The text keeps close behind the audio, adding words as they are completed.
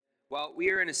Well, we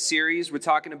are in a series. We're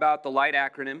talking about the LIGHT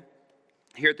acronym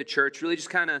here at the church. Really,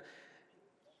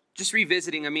 just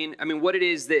revisiting. I mean, what it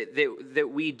is that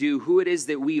we do, who it is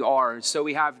that we are. So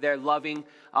we have their loving,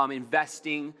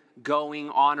 investing,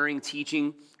 going, honoring,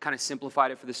 teaching. Kind of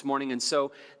simplified it for this morning. And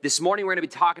so this morning we're going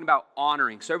to be talking about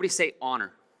honoring. So everybody say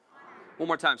honor. One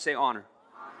more time, say honor.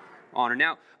 Honor.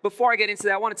 Now, before I get into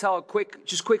that, I want to tell a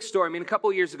quick story. I mean, a couple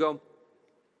of years ago.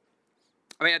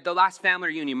 At the last family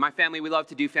reunion, my family, we love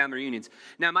to do family reunions.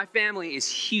 Now, my family is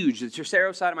huge. The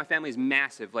Tercero side of my family is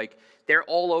massive. Like, they're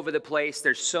all over the place.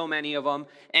 There's so many of them.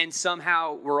 And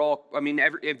somehow we're all,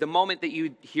 the moment that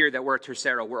you hear that we're a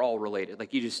Tercero, we're all related.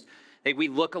 Like, we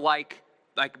look alike.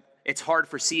 Like, it's hard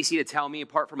for Cece to tell me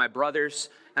apart from my brothers.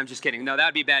 I'm just kidding. No, that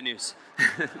would be bad news.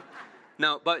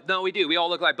 No, we do. We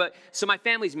all look alike. But so my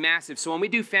family's massive. So when we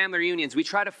do family reunions, we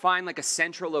try to find like a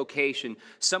central location,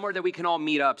 somewhere that we can all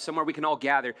meet up, somewhere we can all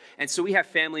gather. And so we have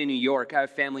family in New York. I have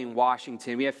family in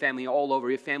Washington. We have family all over.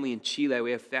 We have family in Chile.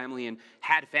 We have family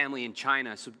in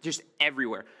China. So just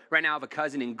everywhere. Right now I have a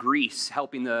cousin in Greece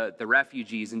helping the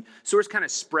refugees. And so we're just kind of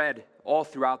spread all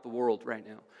throughout the world right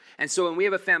now. And so when we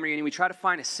have a family reunion, we try to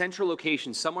find a central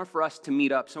location, somewhere for us to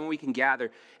meet up, somewhere we can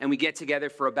gather, and we get together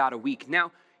for about a week.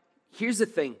 Now, here's the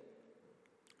thing.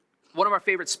 One of our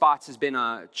favorite spots has been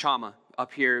Chama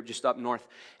up here, just up north.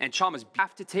 And Chama's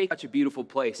have to take such a beautiful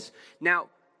place. Now,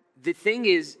 the thing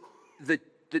is,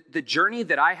 the journey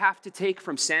that I have to take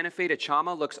from Santa Fe to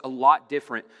Chama looks a lot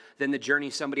different than the journey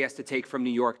somebody has to take from New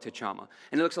York to Chama.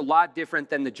 And it looks a lot different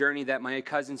than the journey that my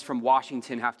cousins from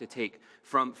Washington have to take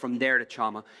from there to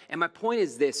Chama. And my point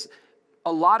is this.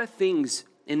 A lot of things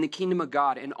in the kingdom of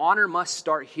God, and honor must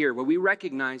start here, where we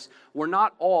recognize we're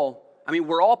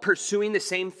all pursuing the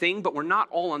same thing, but we're not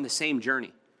all on the same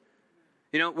journey.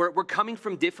 You know, we're coming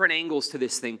from different angles to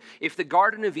this thing. If the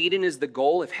Garden of Eden is the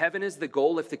goal, if heaven is the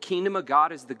goal, if the kingdom of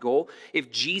God is the goal,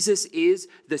 if Jesus is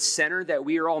the center that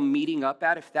we are all meeting up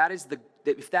at, if that is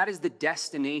the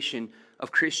destination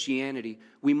of Christianity,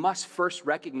 we must first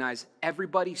recognize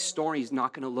everybody's story is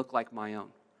not going to look like my own.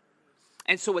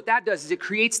 And so what that does is it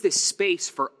creates this space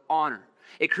for honor.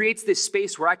 It creates this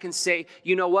space where I can say,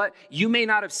 you know what? You may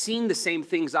not have seen the same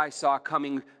things I saw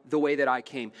coming the way that I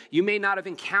came. You may not have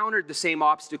encountered the same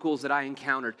obstacles that I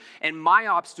encountered. And my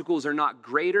obstacles are not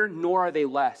greater, nor are they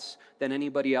less than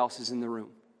anybody else's in the room.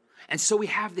 And so we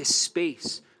have this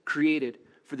space created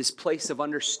for this place of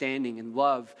understanding and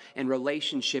love and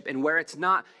relationship, and where it's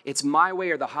my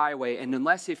way or the highway. And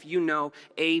unless if you know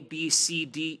A, B, C,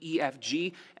 D, E, F,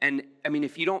 G, and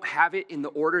if you don't have it in the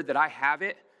order that I have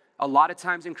it, a lot of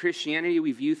times in Christianity,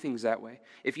 we view things that way.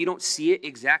 If you don't see it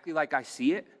exactly like I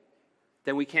see it,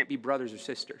 then we can't be brothers or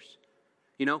sisters.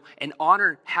 You know, and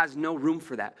honor has no room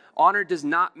for that. Honor does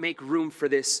not make room for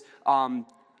this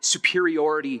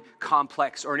superiority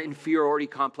complex or an inferiority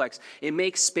complex. It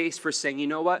makes space for saying, you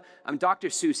know what? Dr.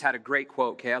 Seuss had a great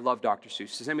quote. Okay, I love Dr.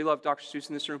 Seuss. Does anybody love Dr. Seuss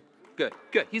in this room? Good.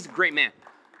 He's a great man.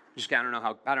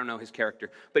 I don't know his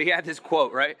character, but he had this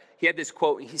quote, right? He had this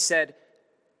quote, and he said,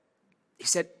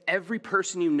 every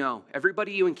person you know,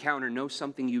 everybody you encounter knows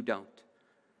something you don't.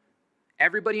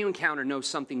 Everybody you encounter knows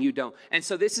something you don't. And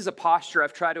so this is a posture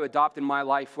I've tried to adopt in my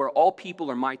life where all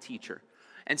people are my teacher.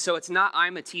 And so it's not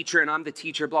I'm a teacher and I'm the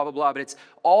teacher, blah, blah, blah, but it's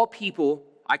all people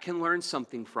I can learn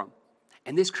something from.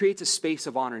 And this creates a space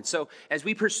of honor. And so as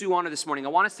we pursue honor this morning, I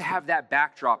want us to have that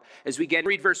backdrop as we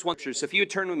read verse 1. So if you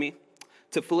would turn with me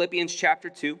to Philippians chapter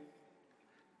 2.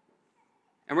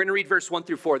 And we're going to read verse 1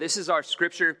 through 4. This is our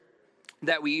scripture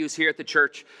that we use here at the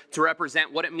church to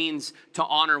represent what it means to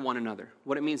honor one another.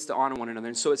 What it means to honor one another.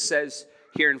 And so it says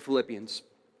here in Philippians,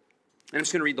 and I'm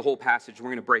just going to read the whole passage. We're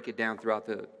going to break it down throughout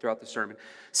the sermon.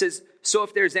 It says, so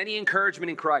if there's any encouragement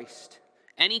in Christ,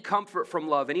 any comfort from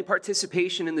love, any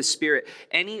participation in the Spirit,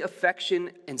 any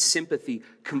affection and sympathy,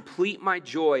 complete my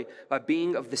joy by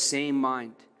being of the same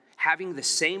mind, having the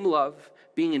same love,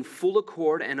 being in full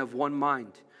accord and of one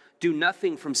mind. Do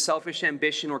nothing from selfish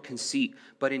ambition or conceit,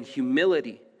 but in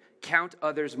humility count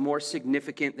others more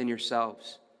significant than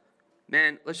yourselves.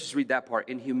 Man, let's just read that part.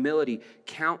 In humility,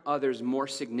 count others more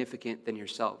significant than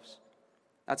yourselves.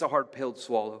 That's a hard pill to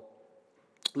swallow.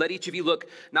 Let each of you look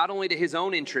not only to his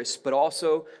own interests, but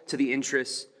also to the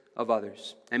interests of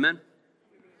others. Amen?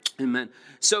 Amen.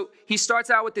 So he starts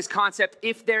out with this concept,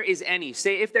 if there is any.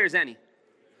 Say, if there's any.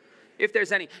 If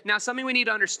there's any. Now, something we need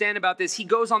to understand about this, he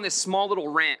goes on this small little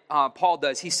rant, Paul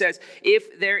does. He says,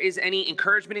 if there is any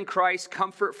encouragement in Christ,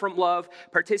 comfort from love,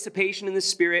 participation in the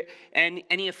Spirit, and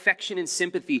any affection and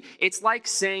sympathy, it's like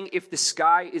saying, if the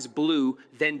sky is blue,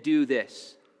 then do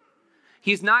this.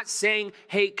 He's not saying,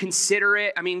 hey, consider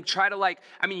it.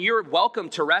 You're welcome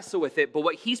to wrestle with it, but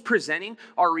what he's presenting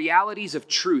are realities of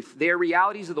truth. They are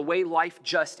realities of the way life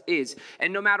just is.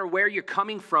 And no matter where you're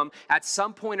coming from, at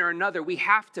some point or another, we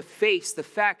have to face the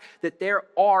fact that there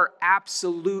are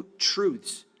absolute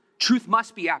truths. Truth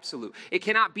must be absolute. It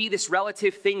cannot be this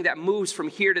relative thing that moves from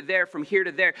here to there, from here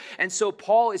to there. And so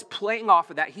Paul is playing off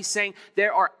of that. He's saying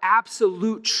there are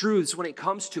absolute truths when it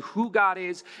comes to who God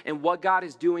is and what God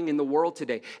is doing in the world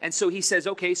today. And so he says,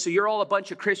 okay, so you're all a bunch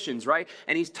of Christians, right?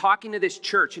 And he's talking to this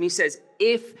church and he says,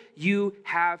 if you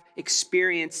have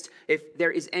experienced, if there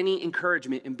is any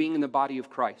encouragement in being in the body of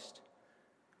Christ,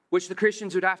 which the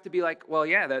Christians would have to be like, well,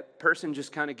 yeah, that person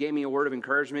just kind of gave me a word of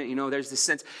encouragement. You know, there's this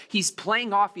sense. He's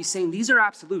playing off. He's saying these are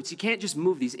absolutes. You can't just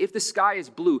move these. If the sky is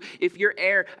blue, if your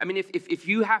air, if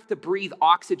you have to breathe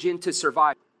oxygen to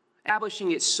survive,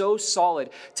 establishing it so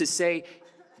solid to say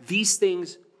these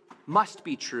things must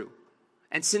be true.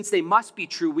 And since they must be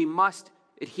true, we must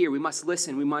adhere. We must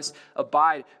listen. We must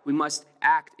abide. We must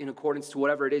act in accordance to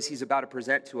whatever it is he's about to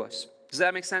present to us. Does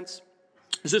that make sense?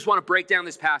 I just want to break down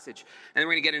this passage, and then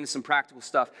we're going to get into some practical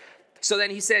stuff. So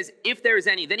then he says, if there is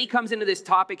any, then he comes into this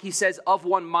topic, he says, of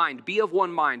one mind, be of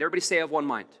one mind. Everybody say of one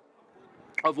mind.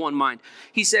 Of one mind.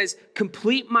 He says,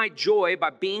 complete my joy by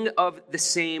being of the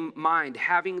same mind,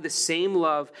 having the same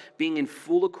love, being in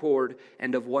full accord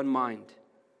and of one mind.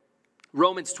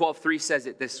 Romans 12:3 says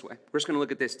it this way. We're just going to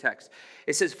look at this text.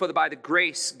 It says, for by the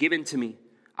grace given to me,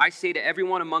 I say to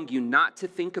everyone among you not to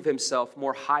think of himself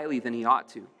more highly than he ought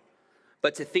to,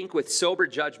 but to think with sober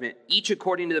judgment, each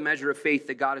according to the measure of faith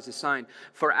that God has assigned.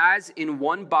 For as in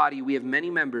one body we have many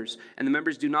members, and the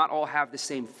members do not all have the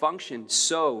same function,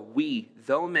 so we,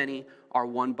 though many, are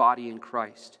one body in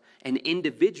Christ, and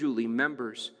individually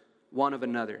members one of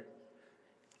another.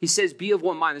 He says, be of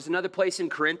one mind. There's another place in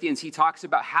Corinthians, he talks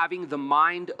about having the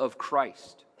mind of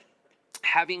Christ.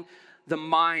 Having the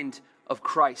mind of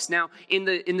Christ. Now, in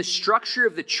the structure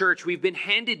of the church, we've been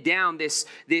handed down this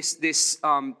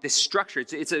structure.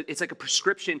 It's like a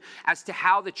prescription as to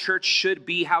how the church should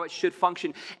be, how it should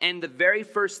function. And the very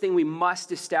first thing we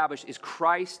must establish is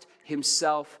Christ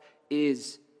himself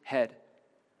is head.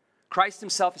 Christ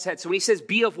himself is head. So when he says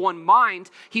be of one mind,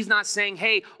 he's not saying,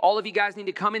 hey, all of you guys need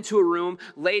to come into a room,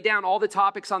 lay down all the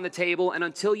topics on the table, and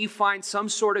until you find some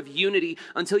sort of unity,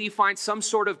 until you find some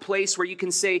sort of place where you can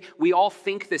say we all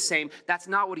think the same, that's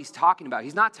not what he's talking about.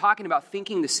 He's not talking about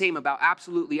thinking the same about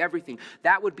absolutely everything.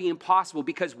 That would be impossible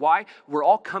because why? We're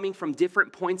all coming from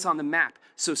different points on the map.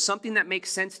 So something that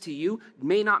makes sense to you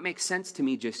may not make sense to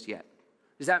me just yet.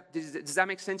 Does that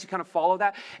make sense? You kind of follow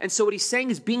that? And so what he's saying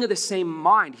is being of the same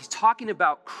mind. He's talking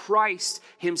about Christ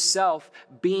himself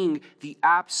being the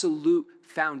absolute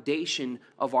foundation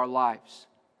of our lives.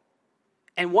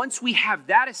 And once we have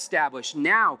that established,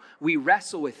 now we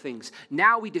wrestle with things.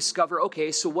 Now we discover,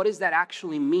 okay, so what does that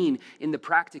actually mean in the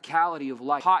practicality of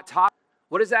life? Hot topic.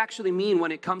 What does it actually mean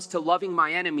when it comes to loving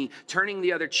my enemy, turning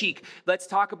the other cheek? Let's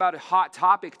talk about a hot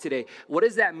topic today. What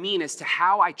does that mean as to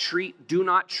how I treat, do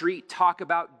not talk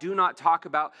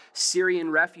about Syrian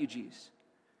refugees?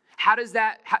 How does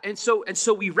that, and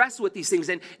so we wrestle with these things,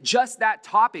 and just that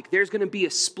topic, there's going to be a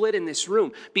split in this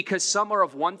room because some are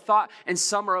of one thought and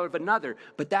some are of another.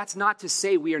 But that's not to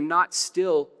say we are not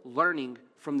still learning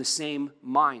from the same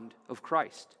mind of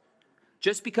Christ.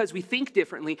 Just because we think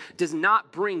differently does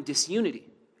not bring disunity.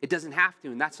 It doesn't have to,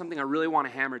 and that's something I really want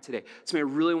to hammer today. Something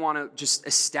I really want to just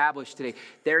establish today.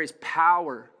 There is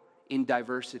power in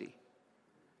diversity.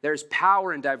 There's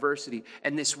power in diversity.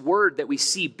 And this word that we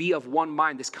see, be of one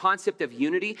mind, this concept of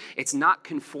unity, it's not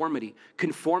conformity.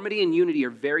 Conformity and unity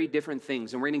are very different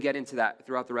things, and we're going to get into that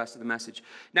throughout the rest of the message.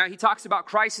 Now, he talks about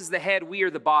Christ is the head, we are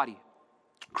the body.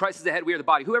 Christ is the head, we are the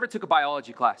body. Whoever took a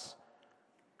biology class?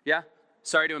 Yeah?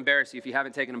 Sorry to embarrass you if you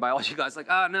haven't taken a biology class. Like,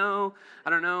 oh, no,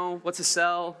 I don't know. What's a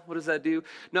cell? What does that do?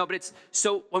 No, but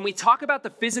so when we talk about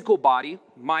the physical body,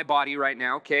 my body right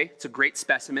now, okay, it's a great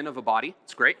specimen of a body.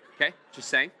 It's great, okay, just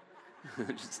saying.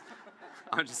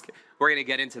 I'm just kidding. We're going to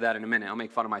get into that in a minute. I'll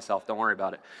make fun of myself. Don't worry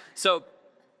about it. So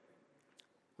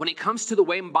when it comes to the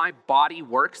way my body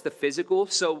works, the physical,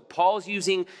 so Paul's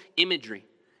using imagery.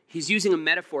 He's using a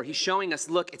metaphor. He's showing us,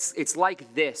 look, it's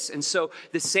like this. And so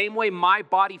the same way my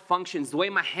body functions, the way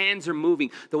my hands are moving,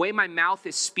 the way my mouth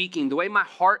is speaking, the way my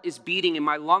heart is beating and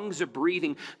my lungs are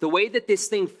breathing, the way that this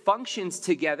thing functions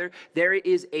together, there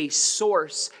is a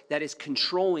source that is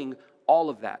controlling all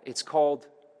of that. It's called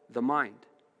the mind.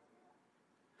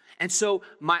 And so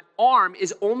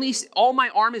all my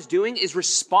arm is doing is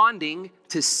responding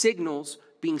to signals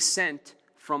being sent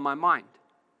from my mind.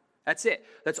 That's it.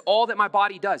 That's all that my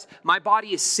body does. My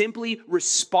body is simply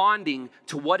responding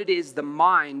to what it is the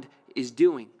mind is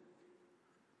doing.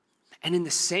 And in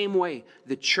the same way,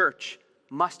 the church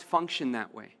must function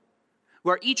that way,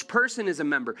 where each person is a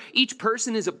member. Each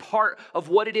person is a part of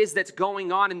what it is that's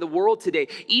going on in the world today.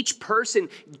 Each person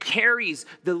carries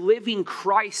the living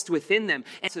Christ within them.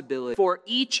 For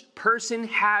each person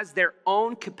has their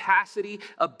own capacity,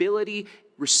 ability,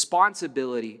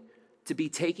 responsibility to be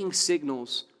taking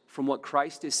signals from what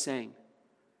Christ is saying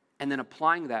and then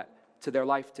applying that to their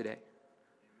life today.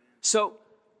 So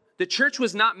the church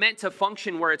was not meant to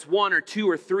function where it's one or two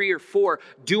or three or four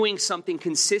doing something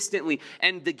consistently.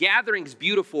 And the gathering's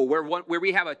beautiful, where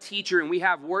we have a teacher and we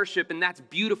have worship, and that's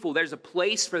beautiful. There's a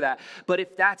place for that. But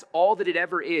if that's all that it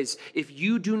ever is, if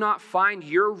you do not find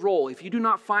your role, if you do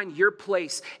not find your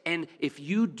place, and if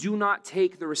you do not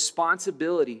take the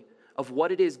responsibility of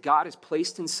what it is God has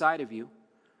placed inside of you,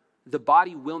 the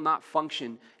body will not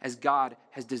function as God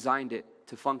has designed it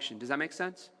to function. Does that make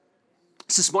sense?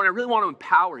 So this morning, I really want to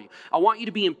empower you. I want you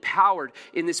to be empowered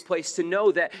in this place to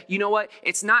know that, you know what?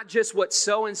 It's not just what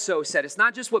so-and-so said. It's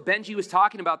not just what Benji was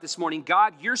talking about this morning.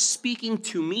 God, you're speaking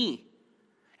to me.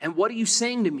 And what are you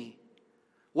saying to me?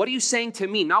 What are you saying to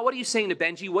me? Not what are you saying to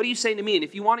Benji? What are you saying to me? And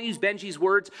if you want to use Benji's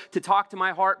words to talk to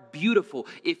my heart, beautiful.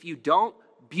 If you don't,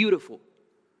 beautiful.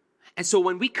 And so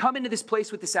when we come into this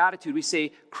place with this attitude, we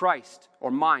say, Christ or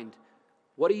mind,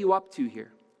 what are you up to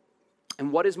here?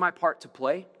 And what is my part to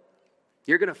play?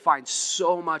 You're going to find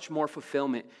so much more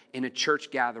fulfillment in a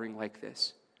church gathering like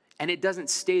this. And it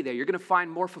doesn't stay there. You're going to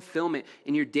find more fulfillment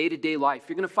in your day-to-day life.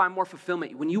 You're going to find more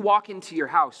fulfillment when you walk into your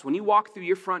house, when you walk through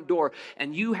your front door,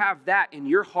 and you have that in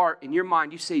your heart, in your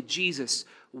mind. You say, Jesus,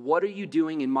 what are you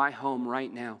doing in my home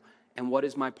right now? And what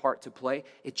is my part to play?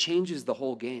 It changes the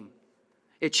whole game.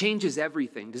 It changes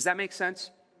everything. Does that make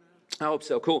sense? I hope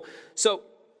so. Cool. So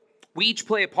we each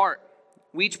play a part.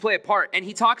 We each play a part. And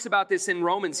he talks about this in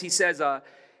Romans. He says,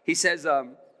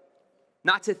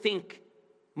 not to think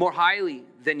more highly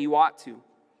than you ought to.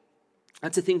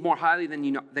 Not to think more highly than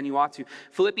you ought to.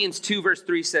 Philippians 2 verse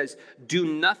 3 says,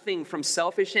 do nothing from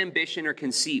selfish ambition or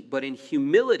conceit, but in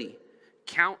humility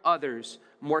count others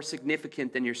more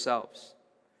significant than yourselves.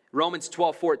 Romans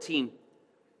 12:14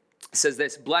 says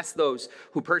this, bless those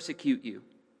who persecute you.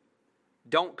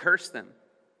 Don't curse them.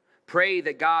 Pray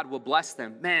that God will bless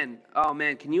them. Man,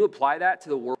 can you apply that to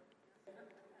the world?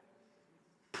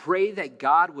 Pray that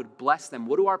God would bless them.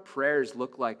 What do our prayers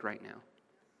look like right now?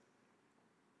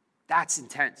 That's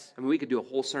intense. I mean, we could do a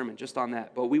whole sermon just on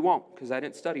that, but we won't because I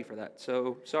didn't study for that,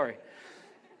 so sorry.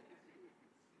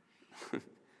 It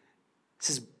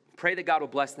says, pray that God will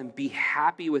bless them. Be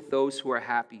happy with those who are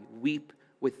happy. Weep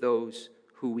with those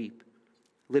who weep.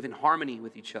 Live in harmony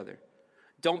with each other.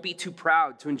 Don't be too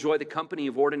proud to enjoy the company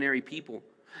of ordinary people.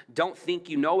 Don't think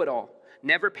you know it all.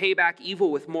 Never pay back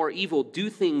evil with more evil. Do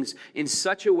things in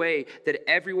such a way that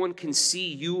everyone can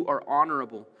see you are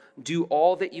honorable. Do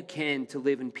all that you can to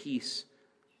live in peace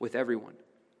with everyone.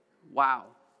 Wow.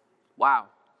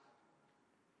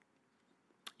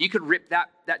 You could rip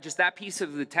that piece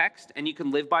of the text and you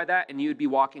can live by that and you would be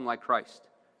walking like Christ.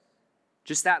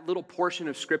 Just that little portion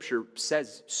of scripture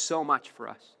says so much for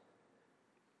us.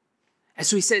 And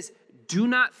so he says, do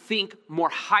not think more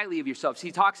highly of yourselves.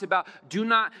 He talks about do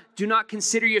not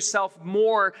consider yourself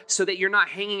more so that you're not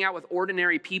hanging out with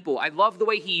ordinary people. I love the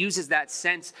way he uses that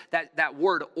sense, that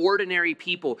word, ordinary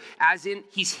people, as in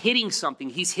he's hitting something.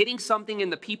 He's hitting something in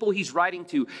the people he's writing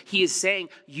to. He is saying,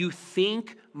 you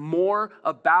think more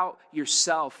about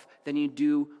yourself than you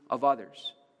do of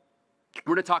others.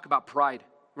 We're going to talk about pride.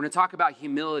 We're going to talk about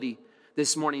humility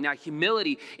this morning. Now,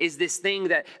 humility is this thing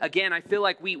that, again, I feel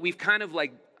like we've kind of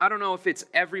like, I don't know if it's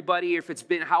everybody, or if it's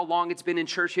been how long it's been in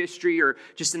church history, or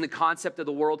just in the concept of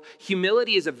the world.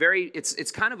 Humility is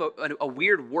it's kind of a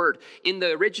weird word. In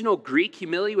the original Greek,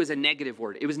 humility was a negative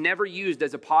word. It was never used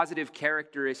as a positive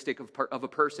characteristic of a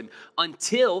person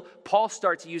until Paul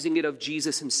starts using it of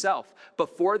Jesus himself.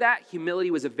 Before that,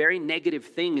 humility was a very negative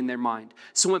thing in their mind.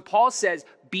 So when Paul says,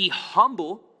 be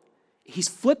humble, he's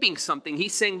flipping something.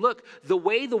 He's saying, look, the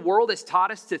way the world has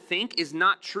taught us to think is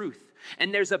not truth.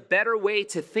 And there's a better way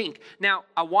to think. Now,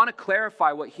 I want to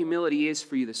clarify what humility is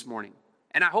for you this morning.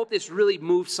 And I hope this really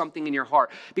moves something in your heart,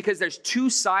 because there's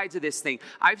two sides of this thing.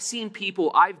 I've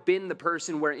been the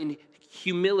person where in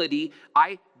humility,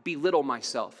 I belittle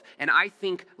myself and I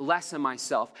think less of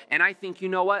myself. And I think, you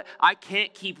know what? I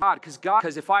can't keep God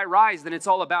because if I rise, then it's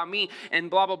all about me and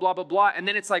blah, blah, blah, blah, blah. And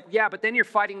then it's like, yeah, but then you're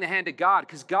fighting the hand of God,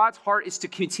 because God's heart is to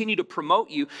continue to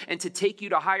promote you and to take you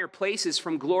to higher places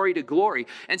from glory to glory.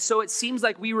 And so it seems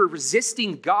like we were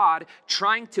resisting God,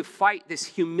 trying to fight this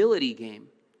humility game.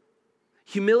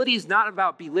 Humility is not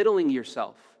about belittling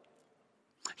yourself.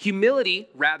 Humility,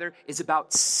 rather, is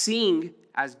about seeing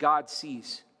as God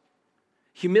sees.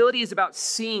 Humility is about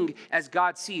seeing as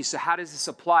God sees. So how does this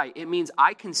apply? It means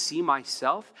I can see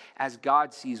myself as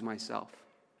God sees myself.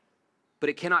 But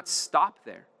it cannot stop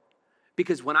there.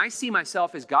 Because when I see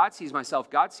myself as God sees myself,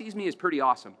 God sees me as pretty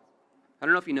awesome. I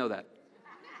don't know if you know that.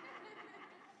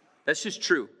 That's just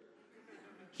true.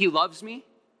 He loves me.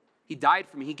 He died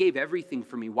for me. He gave everything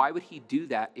for me. Why would he do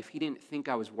that if he didn't think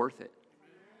I was worth it?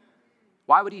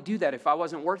 Why would he do that if I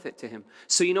wasn't worth it to him?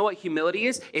 So you know what humility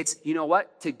is? It's, you know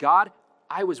what? To God,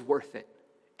 I was worth it.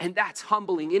 And that's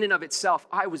humbling in and of itself.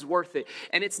 I was worth it.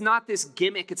 And it's not this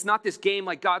gimmick. It's not this game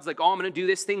like God's like, oh, I'm going to do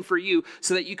this thing for you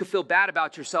so that you can feel bad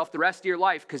about yourself the rest of your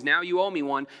life because now you owe me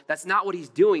one. That's not what he's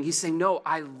doing. He's saying, no,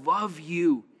 I love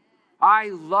you. I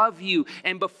love you.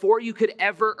 And before you could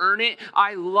ever earn it,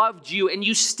 I loved you. And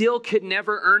you still could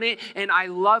never earn it. And I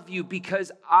love you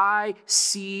because I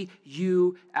see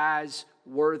you as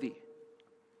worthy.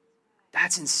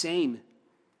 That's insane.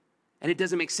 And it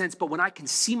doesn't make sense, but when I can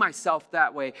see myself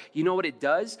that way, you know what it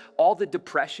does? All the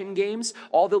depression games,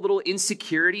 all the little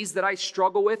insecurities that I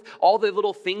struggle with, all the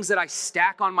little things that I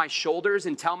stack on my shoulders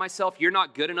and tell myself, you're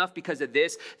not good enough because of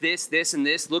this, and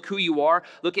this. Look who you are.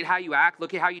 Look at how you act.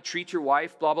 Look at how you treat your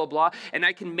wife, blah, blah, blah. And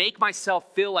I can make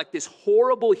myself feel like this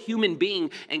horrible human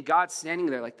being, and God's standing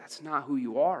there like, that's not who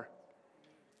you are.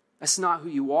 That's not who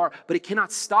you are, but it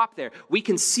cannot stop there. We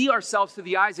can see ourselves through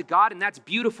the eyes of God, and that's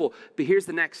beautiful. But here's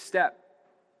the next step.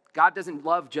 God doesn't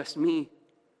love just me.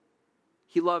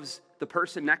 He loves the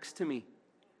person next to me.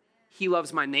 He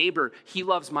loves my neighbor. He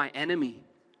loves my enemy.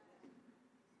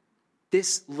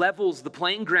 This levels the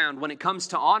playing ground when it comes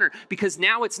to honor, because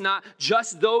now it's not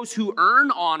just those who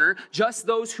earn honor, just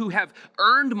those who have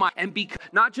earned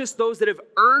not just those that have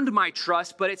earned my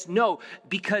trust, but it's no,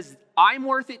 because I'm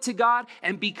worth it to God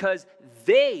and because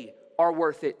they are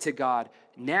worth it to God.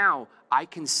 Now I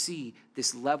can see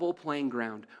this level playing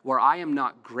ground where I am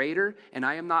not greater and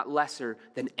I am not lesser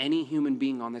than any human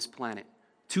being on this planet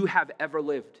to have ever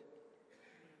lived.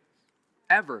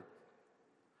 Ever.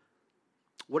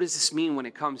 What does this mean when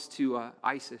it comes to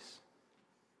ISIS?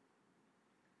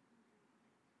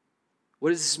 What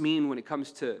does this mean when it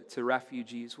comes to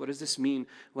refugees? What does this mean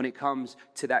when it comes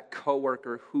to that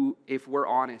coworker who, if we're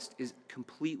honest, is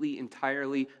completely,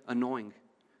 entirely annoying?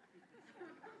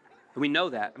 And we know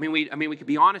that. I mean, we could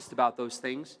be honest about those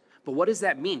things. But what does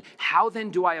that mean? How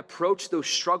then do I approach those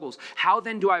struggles? How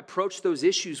then do I approach those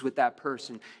issues with that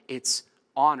person? It's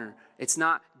honor. It's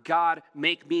not, God,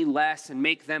 make me less and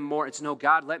make them more. It's no,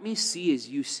 God, let me see as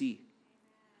you see.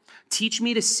 Teach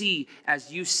me to see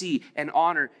as you see, and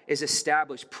honor is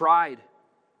established. Pride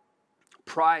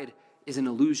is an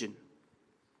illusion.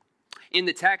 In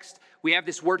the text, we have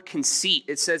this word conceit.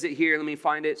 It says it here. Let me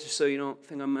find it just so you don't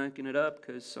think I'm making it up,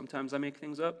 because sometimes I make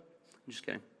things up. I'm just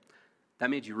kidding. That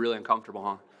made you really uncomfortable,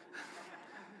 huh?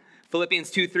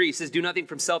 Philippians 2:3 says, do nothing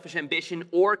from selfish ambition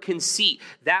or conceit.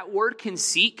 That word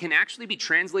conceit can actually be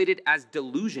translated as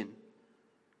delusion.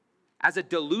 As a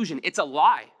delusion. It's a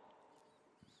lie.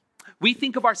 We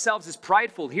think of ourselves as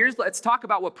prideful. Let's talk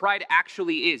about what pride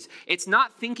actually is. It's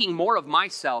not thinking more of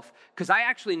myself, because I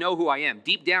actually know who I am.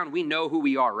 Deep down, we know who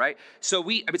we are, right? So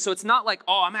it's not like,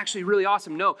 oh, I'm actually really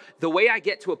awesome. No, the way I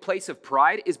get to a place of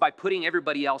pride is by putting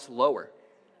everybody else lower.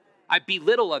 I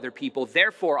belittle other people,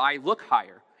 therefore I look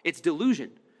higher. It's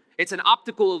delusion. It's an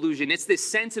optical illusion. It's this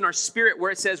sense in our spirit where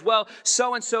it says, well,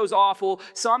 so-and-so's awful,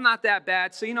 so I'm not that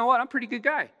bad, so you know what, I'm a pretty good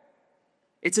guy.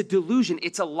 It's a delusion.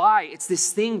 It's a lie. It's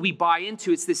this thing we buy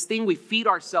into. It's this thing we feed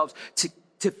ourselves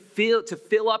to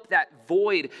fill up that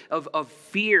void of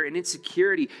fear and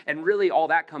insecurity. And really all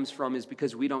that comes from is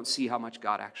because we don't see how much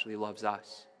God actually loves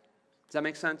us. Does that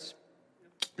make sense?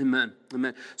 Amen.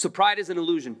 Amen. So pride is an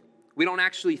illusion. We don't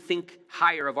actually think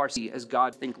higher of ourselves as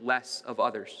God think less of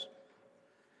others.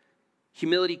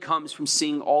 Humility comes from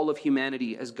seeing all of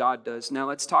humanity as God does. Now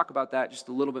let's talk about that just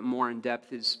a little bit more in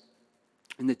depth.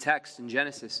 In the text in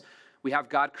Genesis, we have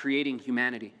God creating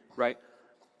humanity, right?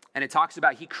 And it talks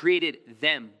about he created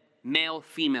them, male,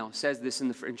 female. It says this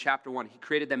in chapter 1. He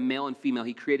created them male and female.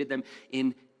 He created them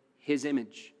in his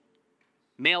image.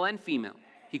 Male and female.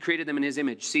 He created them in his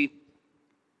image. See,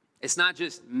 it's not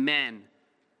just men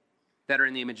that are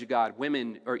in the image of God.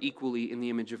 Women are equally in the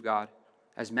image of God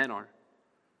as men are,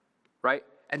 right?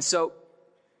 And so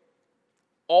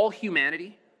all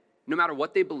humanity, no matter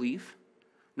what they believe,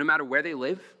 no matter where they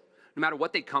live, no matter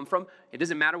what they come from, it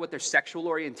doesn't matter what their sexual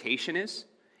orientation is.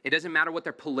 It doesn't matter what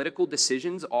their political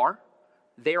decisions are.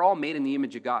 They're all made in the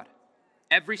image of God.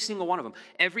 Every single one of them.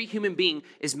 Every human being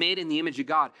is made in the image of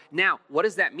God. Now, what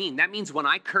does that mean? That means when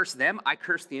I curse them, I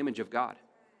curse the image of God.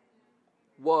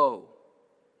 Whoa.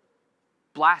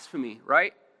 Blasphemy,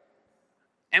 right?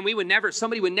 And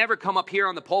somebody would never come up here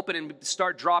on the pulpit and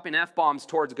start dropping F-bombs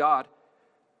towards God.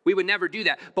 We would never do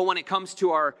that. But when it comes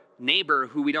to our neighbor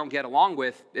who we don't get along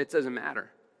with, it doesn't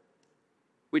matter.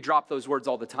 We drop those words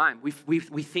all the time.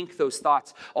 We think those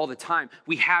thoughts all the time.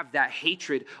 We have that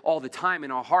hatred all the time in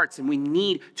our hearts, and we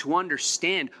need to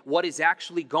understand what is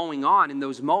actually going on in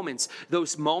those moments.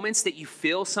 Those moments that you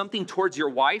feel something towards your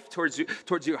wife, towards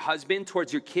your husband,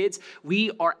 towards your kids.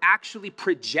 We are actually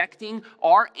projecting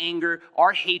our anger,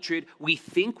 our hatred. We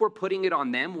think we're putting it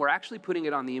on them. We're actually putting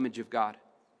it on the image of God.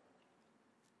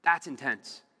 That's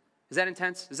intense. Is that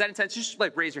intense? Is that intense? Just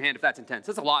raise your hand if that's intense.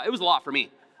 That's a lot. It was a lot for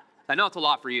me. I know it's a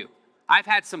lot for you. I've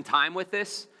had some time with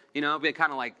this, I've been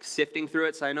kind of sifting through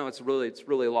it, so I know it's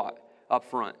really a lot up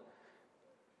front.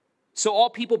 So all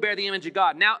people bear the image of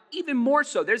God. Now, even more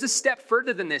so, there's a step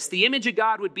further than this. The image of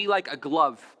God would be like a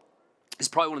glove. It's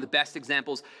probably one of the best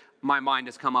examples my mind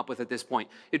has come up with at this point.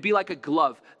 It'd be like a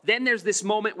glove. Then there's this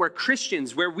moment where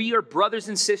Christians, where we are brothers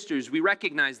and sisters, we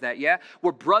recognize that, yeah?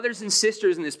 We're brothers and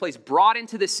sisters in this place, brought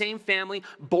into the same family,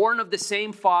 born of the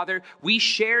same father. We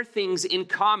share things in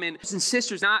common. Brothers and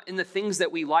sisters, not in the things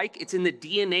that we like, it's in the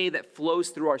DNA that flows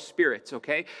through our spirits,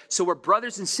 okay? So we're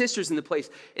brothers and sisters in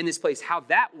this place. How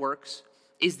that works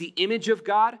is the image of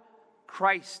God.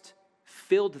 Christ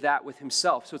filled that with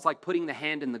himself. So it's like putting the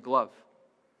hand in the glove.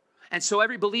 And so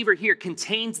every believer here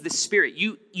contains the Spirit.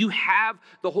 You have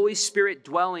the Holy Spirit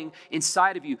dwelling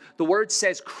inside of you. The word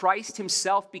says Christ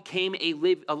himself became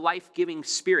a life-giving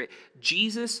Spirit.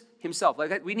 Jesus himself.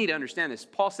 We need to understand this.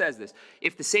 Paul says this.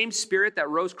 If the same Spirit that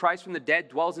rose Christ from the dead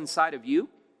dwells inside of you,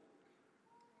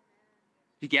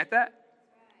 you get that?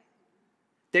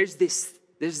 There's this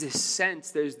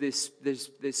sense, there's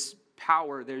this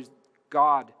power, there's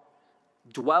God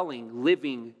dwelling,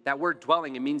 living. That word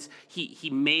dwelling, it means he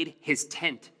made his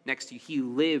tent next to you. He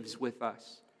lives with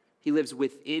us. He lives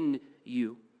within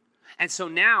you. And so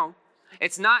now,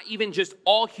 it's not even just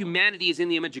all humanity is in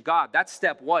the image of God. That's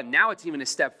step one. Now it's even a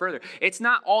step further. It's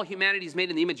not all humanity is made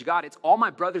in the image of God. It's all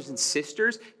my brothers and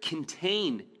sisters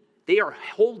contain. They are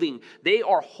holding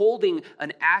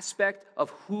an aspect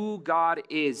of who God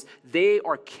is. They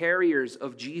are carriers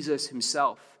of Jesus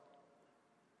himself.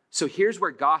 So here's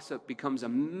where gossip becomes a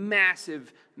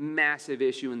massive, massive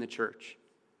issue in the church.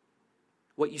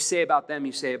 What you say about them,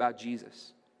 you say about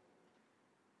Jesus.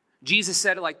 Jesus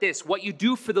said it like this: what you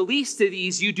do for the least of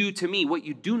these, you do to me. What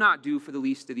you do not do for the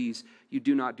least of these, you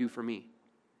do not do for me.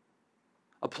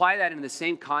 Apply that in the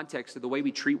same context of the way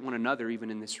we treat one another, even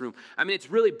in this room. I mean, it's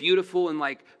really beautiful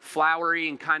and flowery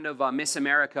and kind of Miss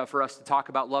America for us to talk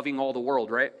about loving all the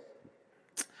world, right?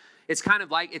 It's kind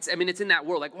of it's in that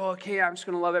world, okay, I'm just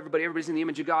going to love everybody. Everybody's in the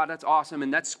image of God. That's awesome,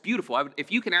 and that's beautiful.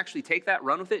 If you can actually take that,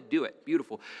 run with it, do it.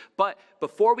 Beautiful. But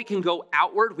before we can go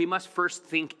outward, we must first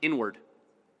think inward.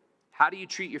 How do you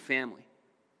treat your family?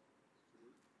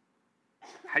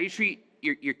 How do you treat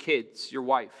your kids, your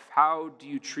wife? How do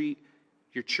you treat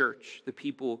your church, the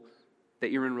people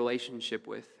that you're in relationship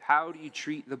with? How do you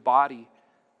treat the body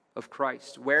of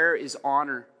Christ? Where is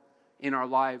honor in our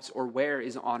lives, or where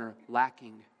is honor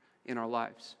lacking in our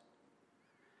lives?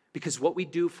 Because what we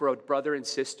do for a brother and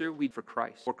sister, we do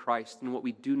for Christ. And what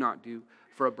we do not do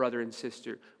for a brother and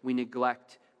sister, we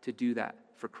neglect to do that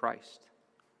for Christ.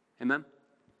 Amen?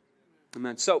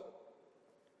 Amen. So,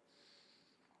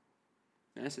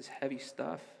 man, this is heavy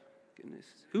stuff. Goodness.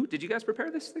 Did you guys prepare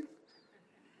this thing?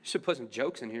 You should put some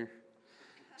jokes in here.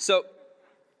 So,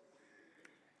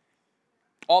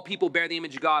 all people bear the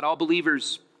image of God. All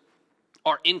believers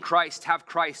are in Christ, have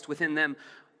Christ within them.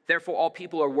 Therefore, all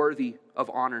people are worthy of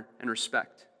honor and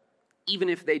respect, even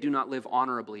if they do not live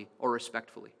honorably or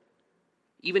respectfully.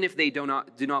 Even if they do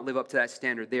not live up to that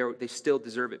standard, they still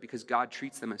deserve it because God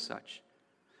treats them as such.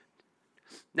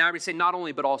 Now, everybody say not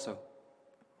only, but also.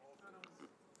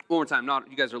 One more time.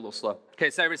 You guys are a little slow. Okay,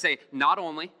 so everybody say not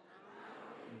only,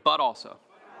 but also.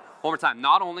 One more time.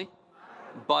 Not only,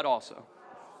 but also.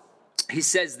 He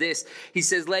says this. He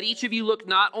says, let each of you look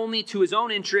not only to his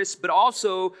own interests, but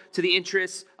also to the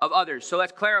interests of others. So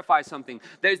let's clarify something.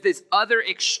 There's this other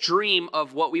extreme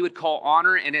of what we would call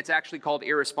honor, and it's actually called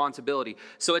irresponsibility.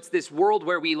 So it's this world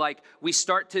where we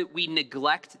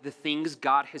neglect the things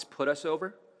God has put us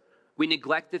over. We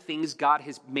neglect the things God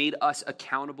has made us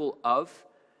accountable of.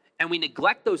 And we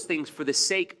neglect those things for the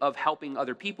sake of helping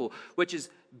other people, which is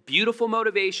beautiful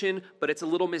motivation, but it's a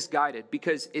little misguided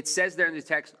because it says there in the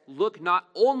text, look not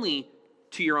only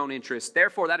to your own interests.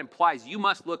 Therefore, that implies you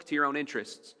must look to your own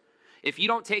interests. If you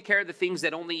don't take care of the things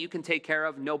that only you can take care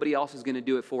of, nobody else is going to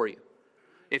do it for you.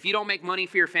 If you don't make money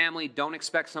for your family, don't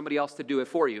expect somebody else to do it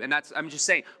for you. And I'm just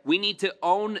saying, we need to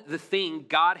own the thing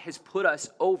God has put us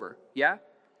over, yeah?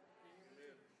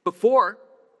 Before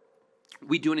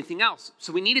we do anything else.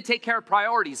 So we need to take care of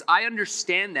priorities. I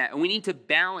understand that, and we need to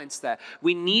balance that.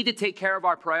 We need to take care of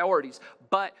our priorities,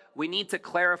 but we need to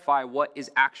clarify what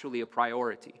is actually a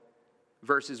priority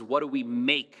versus what do we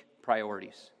make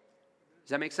priorities. Does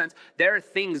that make sense? There are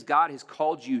things God has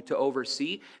called you to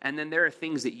oversee, and then there are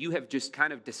things that you have just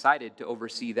kind of decided to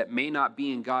oversee that may not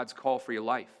be in God's call for your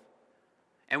life.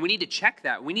 And we need to check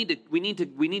that. We need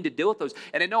to deal with those.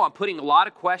 And I know I'm putting a lot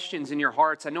of questions in your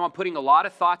hearts. I know I'm putting a lot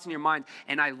of thoughts in your mind.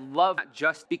 And I love that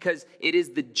just because it is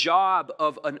the job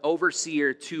of an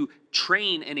overseer to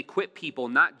train and equip people,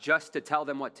 not just to tell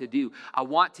them what to do. I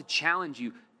want to challenge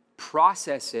you.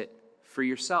 Process it for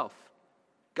yourself.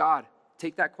 God,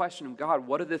 take that question of God,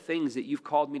 what are the things that you've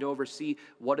called me to oversee?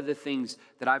 What are the things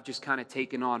that I've just kind of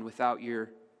taken on without your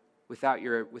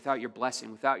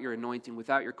blessing, without your anointing,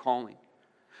 without your calling?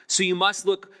 So you must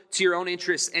look to your own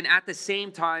interests and at the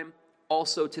same time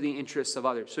also to the interests of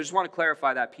others. So I just want to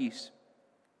clarify that piece.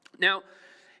 Now,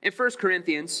 in 1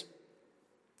 Corinthians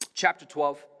chapter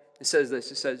 12, it says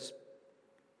this. It says,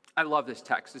 I love this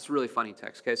text. It's a really funny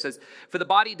text. Okay, it says, for the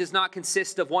body does not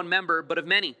consist of one member, but of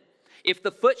many. If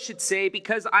the foot should say,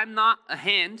 because I'm not a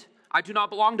hand, I do not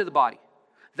belong to the body,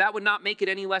 that would not make it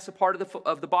any less a part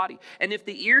of the body. And if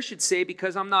the ear should say,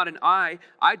 because I'm not an eye,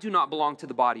 I do not belong to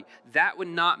the body, that would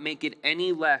not make it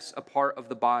any less a part of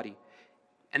the body.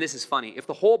 And this is funny. If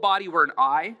the whole body were an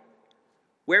eye,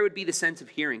 where would be the sense of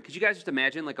hearing? Could you guys just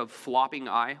imagine like a flopping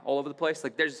eye all over the place?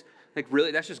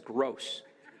 Really, that's just gross.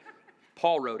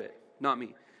 Paul wrote it, not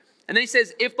me. And then he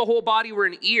says, if the whole body were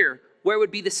an ear, where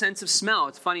would be the sense of smell?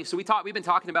 It's funny. So we've been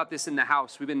talking about this in the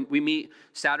house. We meet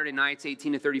Saturday nights,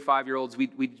 18 to 35-year-olds.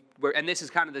 And this is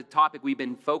kind of the topic we've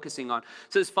been focusing on.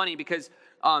 So it's funny because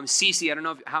Cece, I don't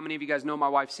know how many of you guys know my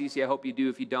wife, Cece. I hope you do.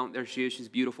 If you don't, there she is. She's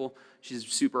beautiful.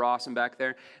 She's super awesome back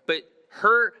there. But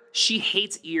she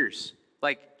hates ears.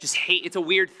 It's a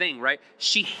weird thing, right?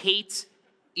 She hates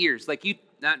ears.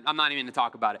 I'm not even going to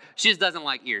talk about it. She just doesn't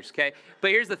like ears, okay?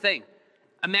 But here's the thing.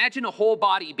 Imagine a whole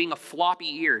body being a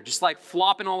floppy ear, just like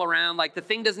flopping all around. Like the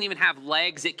thing doesn't even have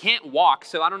legs. It can't walk.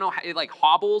 So I don't know how it like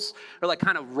hobbles or like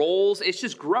kind of rolls. It's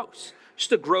just gross.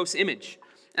 Just a gross image.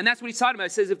 And that's what he's talking about.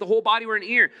 It says, if the whole body were an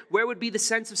ear, where would be the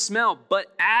sense of smell? But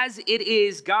as it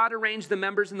is, God arranged the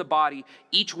members in the body,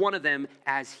 each one of them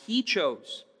as he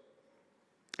chose.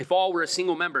 If all were a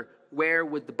single member, where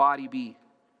would the body be?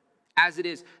 As it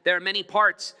is, there are many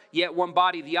parts, yet one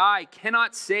body. The eye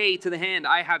cannot say to the hand,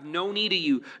 I have no need of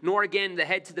you, nor again the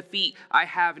head to the feet, I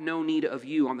have no need of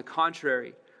you. On the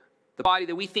contrary, the body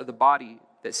that we think of, the body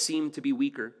that seem to be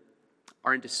weaker,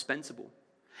 are indispensable.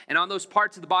 And on those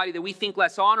parts of the body that we think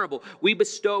less honorable, we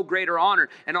bestow greater honor.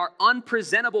 And our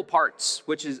unpresentable parts,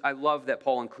 I love that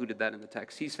Paul included that in the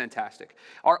text. He's fantastic.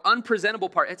 Our unpresentable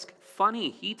part, it's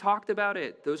funny. He talked about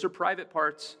it. Those are private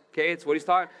parts. Okay, it's what he's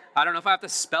talking. I don't know if I have to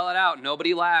spell it out.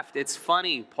 Nobody laughed. It's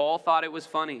funny. Paul thought it was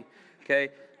funny. Okay.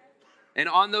 And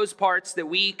on those parts that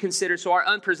we consider, so our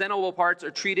unpresentable parts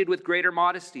are treated with greater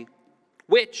modesty,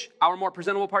 which our more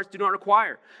presentable parts do not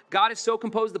require. God has so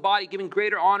composed the body, giving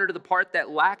greater honor to the part that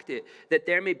lacked it, that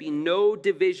there may be no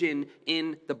division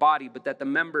in the body, but that the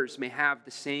members may have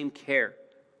the same care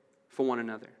for one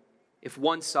another. If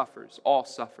one suffers, all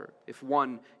suffer. If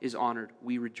one is honored,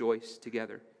 we rejoice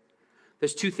together.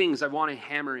 There's two things I want to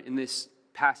hammer in this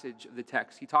passage of the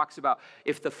text. He talks about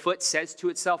if the foot says to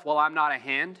itself, well, I'm not a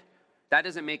hand, that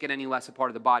doesn't make it any less a part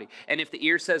of the body. And if the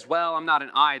ear says, well, I'm not an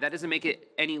eye, that doesn't make it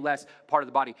any less part of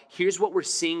the body. Here's what we're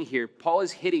seeing here. Paul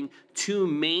is hitting two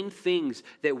main things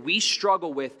that we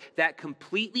struggle with that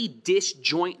completely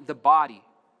disjoint the body,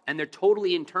 and they're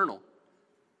totally internal.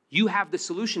 You have the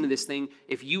solution to this thing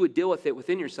if you would deal with it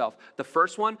within yourself. The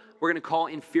first one, we're going to call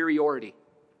inferiority.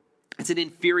 It's an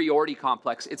inferiority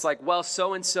complex. It's like, well,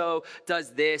 so-and-so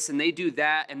does this and they do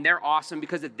that and they're awesome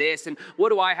because of this. And what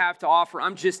do I have to offer?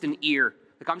 I'm just an ear.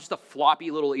 I'm just a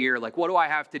floppy little ear. What do I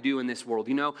have to do in this world,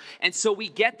 And so we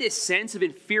get this sense of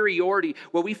inferiority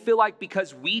where we feel like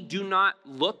because we do not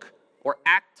look or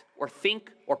act or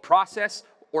think or process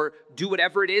or do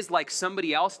whatever it is like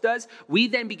somebody else does, we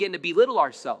then begin to belittle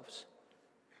ourselves.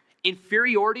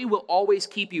 Inferiority will always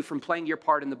keep you from playing your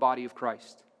part in the body of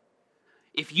Christ.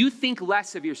 If you think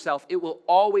less of yourself, it will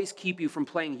always keep you from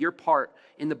playing your part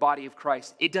in the body of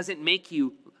Christ. It doesn't make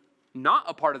you not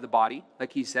a part of the body,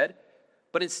 like he said,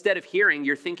 but instead of hearing,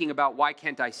 you're thinking about, why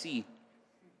can't I see?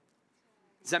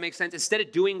 Does that make sense? Instead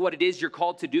of doing what it is you're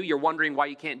called to do, you're wondering why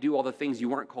you can't do all the things you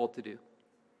weren't called to do.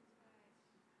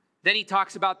 Then he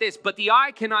talks about this, but the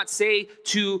eye cannot say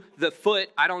to the foot,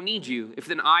 I don't need you. If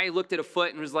an eye looked at a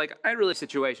foot and was like, I had a really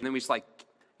situation, then we just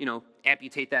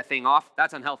amputate that thing off.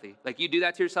 That's unhealthy. Like you do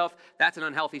that to yourself, that's an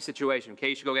unhealthy situation, okay?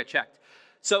 You should go get checked.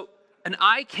 So an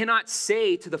eye cannot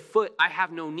say to the foot, I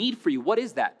have no need for you. What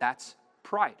is that? That's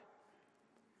pride.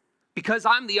 Because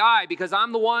I'm the eye, because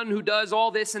I'm the one who does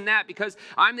all this and that, because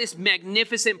I'm this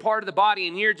magnificent part of the body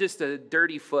and you're just a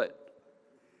dirty foot.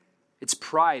 It's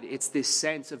pride. It's this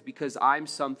sense of because I'm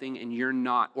something and you're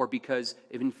not, or because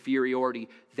of inferiority,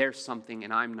 there's something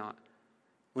and I'm not.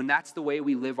 When that's the way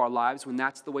we live our lives, when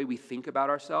that's the way we think about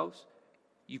ourselves,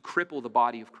 you cripple the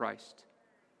body of Christ.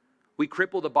 We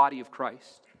cripple the body of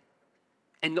Christ.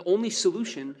 And the only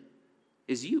solution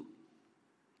is you.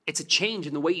 It's a change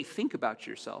in the way you think about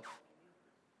yourself.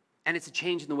 And it's a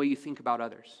change in the way you think about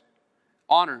others.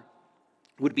 Honor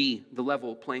would be the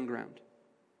level playing ground.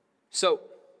 So,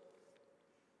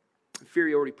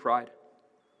 inferiority, pride.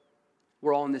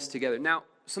 We're all in this together. Now,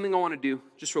 something I want to do,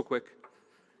 just real quick.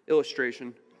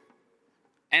 Illustration.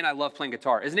 And I love playing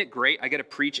guitar. Isn't it great? I get to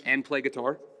preach and play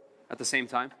guitar at the same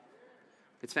time.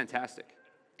 It's fantastic.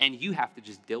 And you have to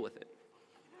just deal with it.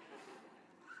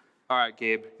 All right,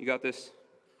 Gabe, you got this?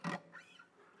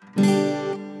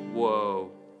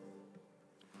 Whoa.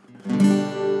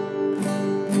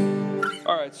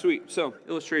 All right, sweet. So,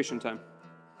 illustration time.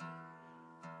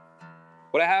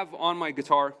 What I have on my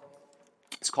guitar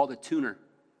is called a tuner.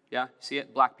 Yeah, see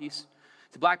it? Black piece.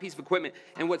 It's a black piece of equipment.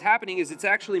 And what's happening is it's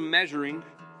actually measuring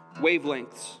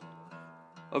wavelengths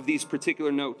of these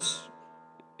particular notes.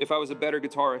 If I was a better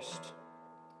guitarist,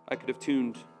 I could have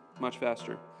tuned much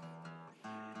faster.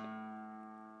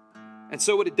 And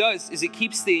so what it does is it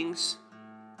keeps things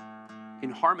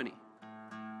in harmony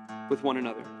with one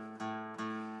another.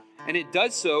 And it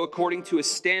does so according to a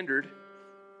standard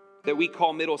that we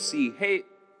call middle C. Hey,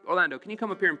 Orlando, can you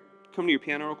come up here and come to your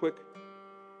piano real quick?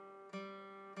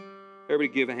 Everybody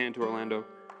give a hand to Orlando.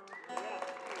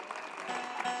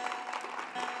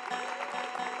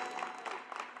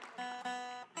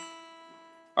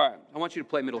 All right, I want you to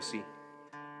play middle C.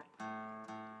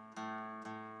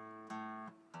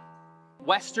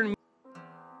 Western.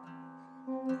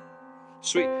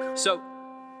 Sweet. So,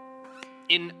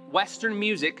 in Western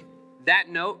music, that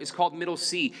note is called middle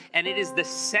C, and it is the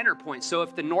center point. So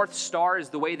if the North Star is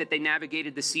the way that they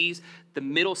navigated the seas, the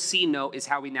middle C note is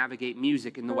how we navigate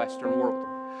music in the Western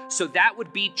world. So that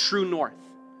would be true north,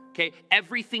 okay?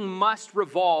 Everything must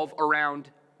revolve around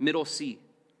middle C.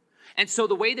 And so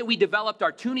the way that we developed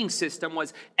our tuning system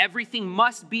was everything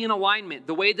must be in alignment.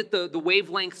 The way that the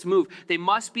wavelengths move, they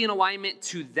must be in alignment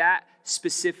to that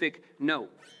specific note,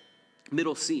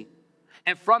 middle C.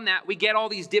 And from that, we get all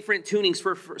these different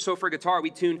tunings. So for guitar,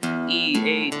 we tune E,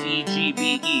 A, D, G,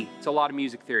 B, E. It's a lot of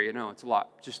music theory. I know, it's a lot.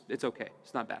 It's okay.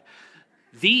 It's not bad.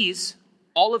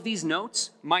 All of these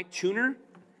notes, my tuner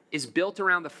is built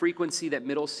around the frequency that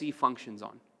middle C functions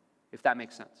on, if that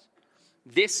makes sense.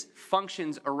 This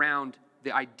functions around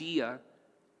the idea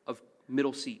of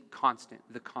middle C, constant,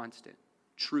 the constant,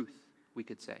 truth, we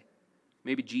could say.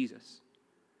 Maybe Jesus.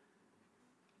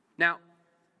 Now,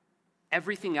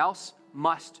 everything else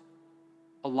must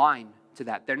align to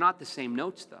that. They're not the same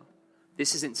notes, though.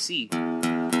 This isn't C,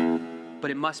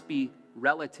 but it must be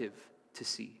relative to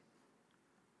C.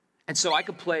 And so I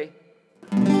could play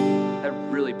a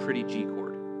really pretty G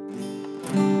chord.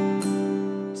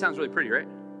 Sounds really pretty, right?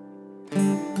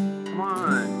 Come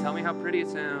on, tell me how pretty it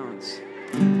sounds.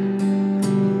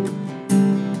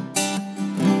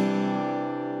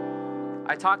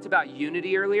 I talked about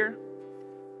unity earlier.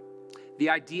 The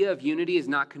idea of unity is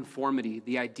not conformity.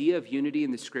 The idea of unity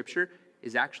in the scripture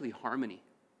is actually harmony.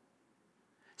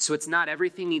 So it's not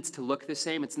everything needs to look the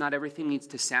same. It's not everything needs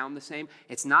to sound the same.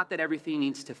 It's not that everything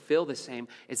needs to feel the same.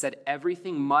 It's that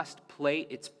everything must play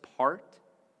its part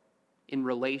in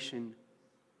relation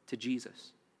to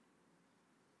Jesus.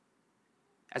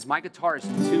 As my guitar is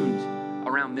tuned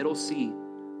around middle C,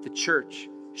 the church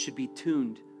should be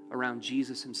tuned around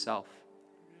Jesus himself.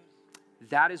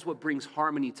 That is what brings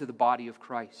harmony to the body of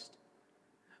Christ.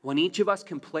 When each of us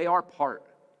can play our part,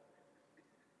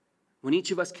 when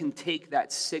each of us can take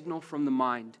that signal from the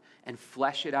mind and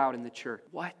flesh it out in the church.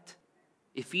 What?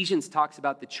 Ephesians talks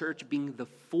about the church being the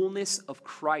fullness of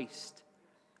Christ.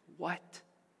 What?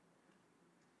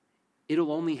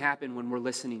 It'll only happen when we're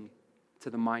listening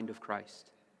to the mind of Christ.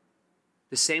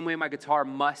 The same way my guitar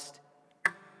must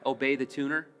obey the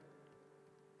tuner,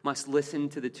 must listen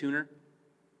to the tuner,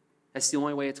 that's the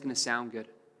only way it's going to sound good.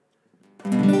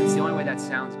 It's the only way that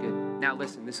sounds good. Now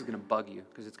listen, this is going to bug you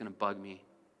because it's going to bug me.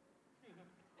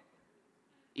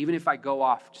 Even if I go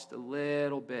off just a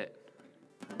little bit.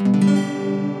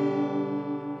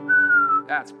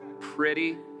 That's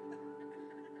pretty.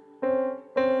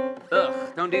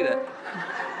 Ugh, don't do that.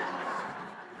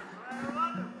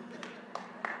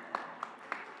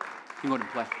 You go ahead and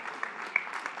play.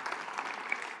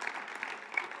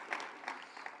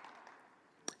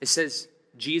 It says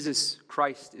Jesus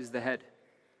Christ is the head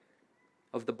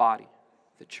of the body,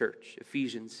 the church.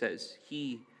 Ephesians says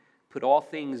he put all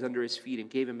things under his feet and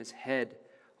gave him his head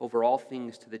over all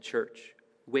things to the church,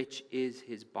 which is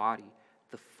his body,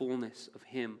 the fullness of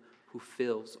him who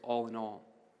fills all in all.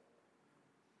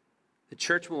 The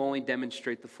church will only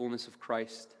demonstrate the fullness of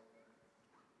Christ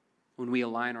when we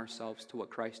align ourselves to what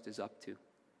Christ is up to.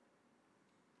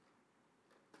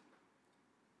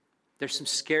 There's some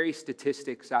scary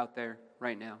statistics out there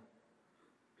right now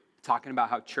talking about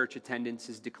how church attendance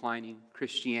is declining,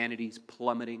 Christianity's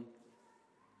plummeting.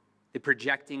 They're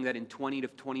projecting that in 20 to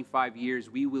 25 years,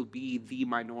 we will be the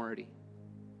minority.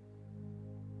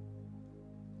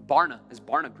 Barna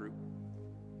Group.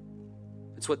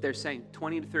 That's what they're saying.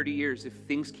 20 to 30 years, if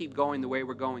things keep going the way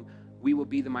we're going, we will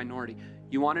be the minority.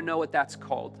 You want to know what that's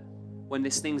called? When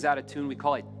this thing's out of tune, we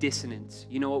call it dissonance.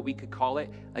 You know what we could call it?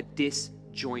 A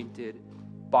disjointed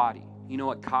body. You know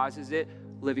what causes it?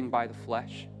 Living by the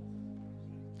flesh.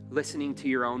 Listening to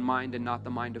your own mind and not the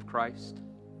mind of Christ.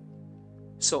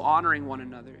 So honoring one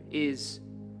another is,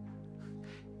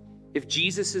 if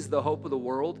Jesus is the hope of the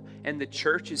world and the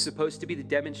church is supposed to be the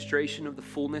demonstration of the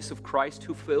fullness of Christ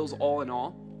who fills all in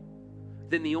all,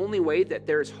 then the only way that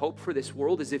there is hope for this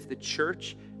world is if the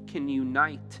church can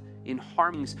unite in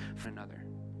harmonies for another.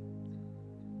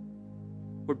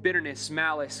 Where bitterness,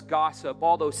 malice, gossip,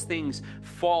 all those things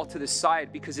fall to the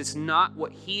side because it's not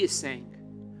what he is saying.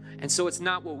 And so it's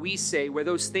not what we say, where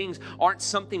those things aren't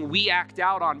something we act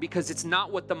out on because it's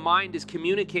not what the mind is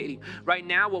communicating. Right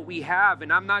now, what we have,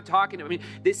 and I'm not talking,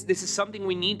 this is something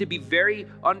we need to be very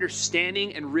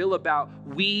understanding and real about.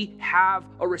 We have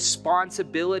a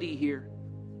responsibility here.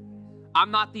 I'm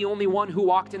not the only one who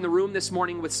walked in the room this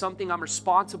morning with something I'm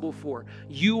responsible for.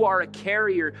 You are a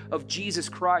carrier of Jesus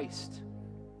Christ.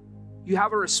 You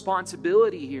have a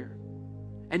responsibility here.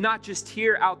 And not just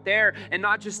here, out there, and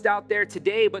not just out there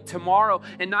today, but tomorrow,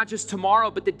 and not just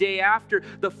tomorrow, but the day after.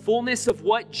 The fullness of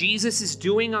what Jesus is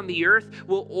doing on the earth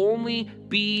will only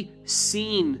be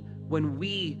seen when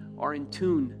we are in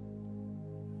tune.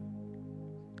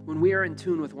 When we are in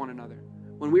tune with one another.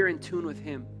 When we are in tune with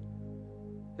him.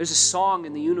 There's a song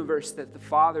in the universe that the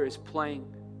Father is playing.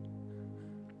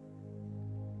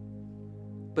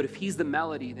 But if he's the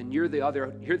melody, then you're the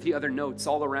other notes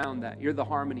all around that. You're the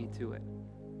harmony to it.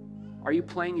 Are you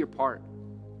playing your part?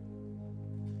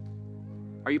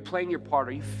 Are you playing your part?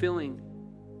 Are you feeling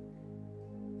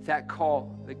that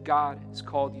call that God has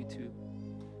called you to?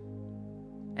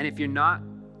 And if you're not,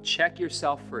 check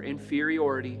yourself for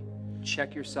inferiority,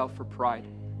 check yourself for pride,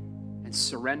 and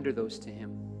surrender those to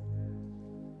him.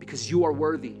 Because you are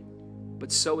worthy,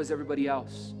 but so is everybody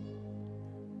else.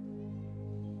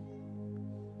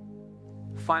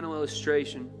 Final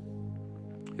illustration.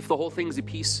 If the whole thing's a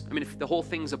piece, if the whole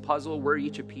thing's a puzzle, we're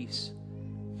each a piece.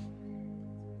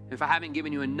 If I haven't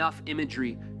given you enough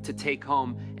imagery to take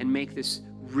home and make this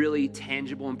really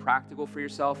tangible and practical for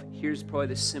yourself, here's probably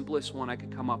the simplest one I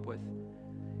could come up with.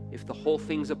 If the whole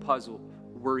thing's a puzzle,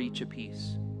 we're each a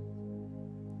piece.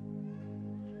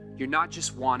 You're not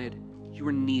just wanted, you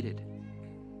are needed.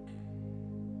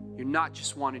 You're not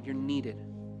just wanted, you're needed.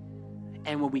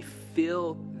 And when we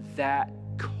feel that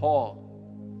call,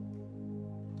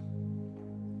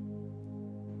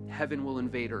 heaven will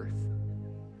invade earth.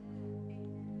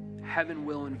 Heaven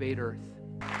will invade earth.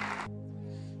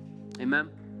 Amen?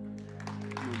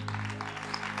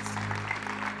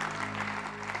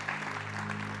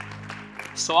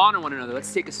 So honor one another.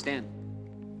 Let's take a stand.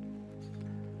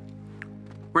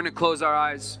 We're going to close our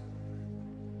eyes.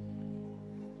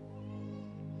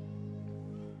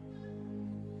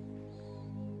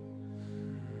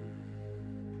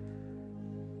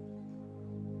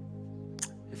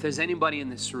 If there's anybody in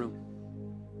this room,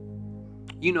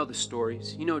 you know the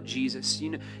stories. You know Jesus.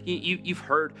 You've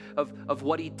heard of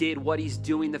what he did, what he's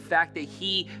doing, the fact that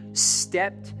he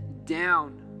stepped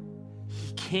down.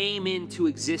 He came into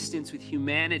existence with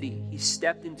humanity. He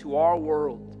stepped into our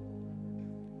world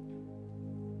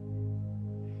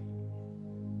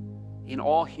in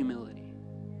all humility,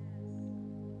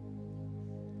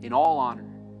 in all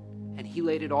honor. And he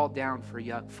laid it all down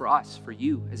for us, for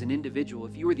you as an individual.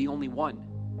 If you were the only one,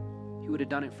 he would have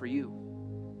done it for you.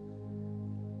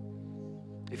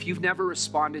 If you've never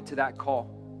responded to that call,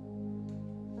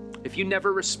 If you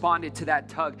never responded to that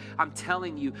tug, I'm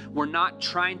telling you, we're not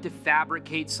trying to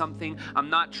fabricate something. I'm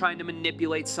not trying to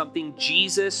manipulate something.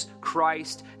 Jesus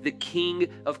Christ, the King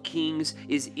of Kings,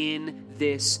 is in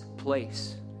this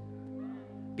place.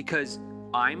 Because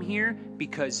I'm here,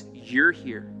 because you're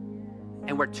here.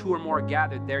 And where two or more are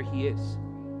gathered, there he is.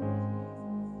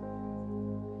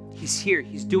 He's here.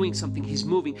 He's doing something. He's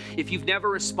moving. If you've never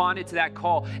responded to that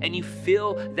call and you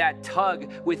feel that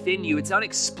tug within you, it's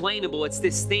unexplainable. It's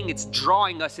this thing. It's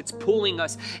drawing us. It's pulling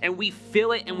us. And we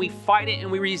feel it and we fight it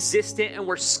and we resist it and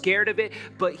we're scared of it.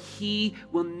 But he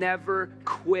will never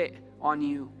quit on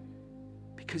you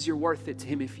because you're worth it to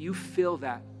him. If you feel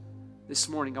that this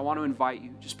morning, I want to invite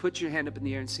you. Just put your hand up in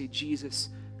the air and say, Jesus,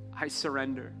 I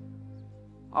surrender.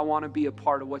 I want to be a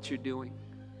part of what you're doing.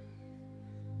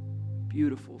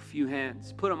 Beautiful. Few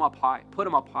hands. Put them up high. Put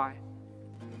them up high.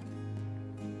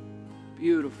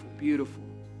 Beautiful, beautiful.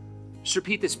 Just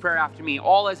repeat this prayer after me,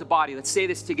 all as a body. Let's say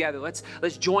this together. Let's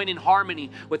join in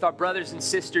harmony with our brothers and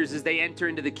sisters as they enter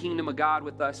into the kingdom of God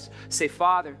with us. Say,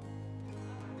 Father,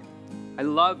 I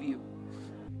love you.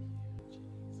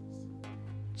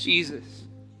 Jesus,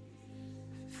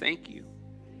 thank you.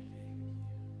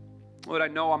 Lord, I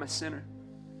know I'm a sinner.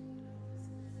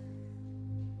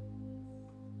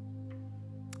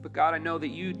 But God, I know that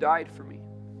you died for me.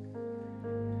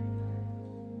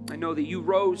 I know that you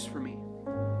rose for me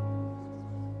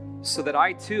so that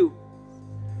I too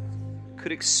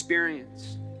could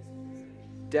experience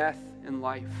death and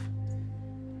life.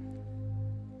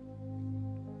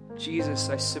 Jesus,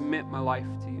 I submit my life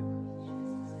to you.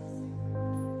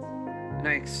 And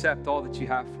I accept all that you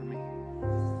have for me.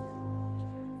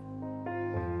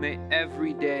 May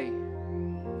every day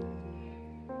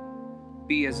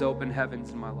be as open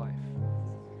heavens in my life.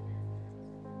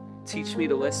 Teach me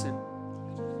to listen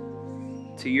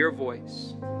to your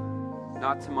voice,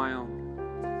 not to my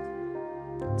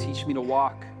own. Teach me to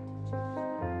walk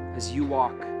as you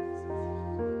walk.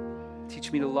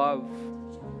 Teach me to love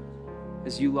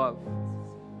as you love.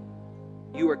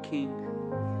 You are King.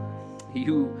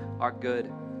 You are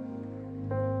good.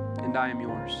 And I am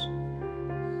yours.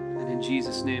 And in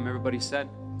Jesus' name, everybody said,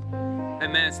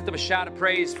 amen. Let's lift up a shout of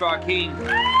praise for our King.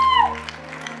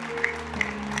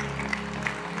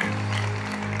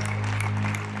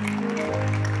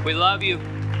 We love you.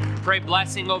 Pray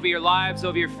blessing over your lives,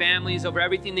 over your families, over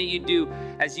everything that you do.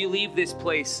 As you leave this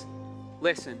place,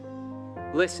 listen.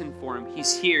 Listen for him.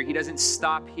 He's here. He doesn't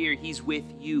stop here. He's with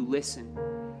you. Listen.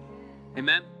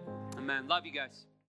 Amen. Amen. Love you guys.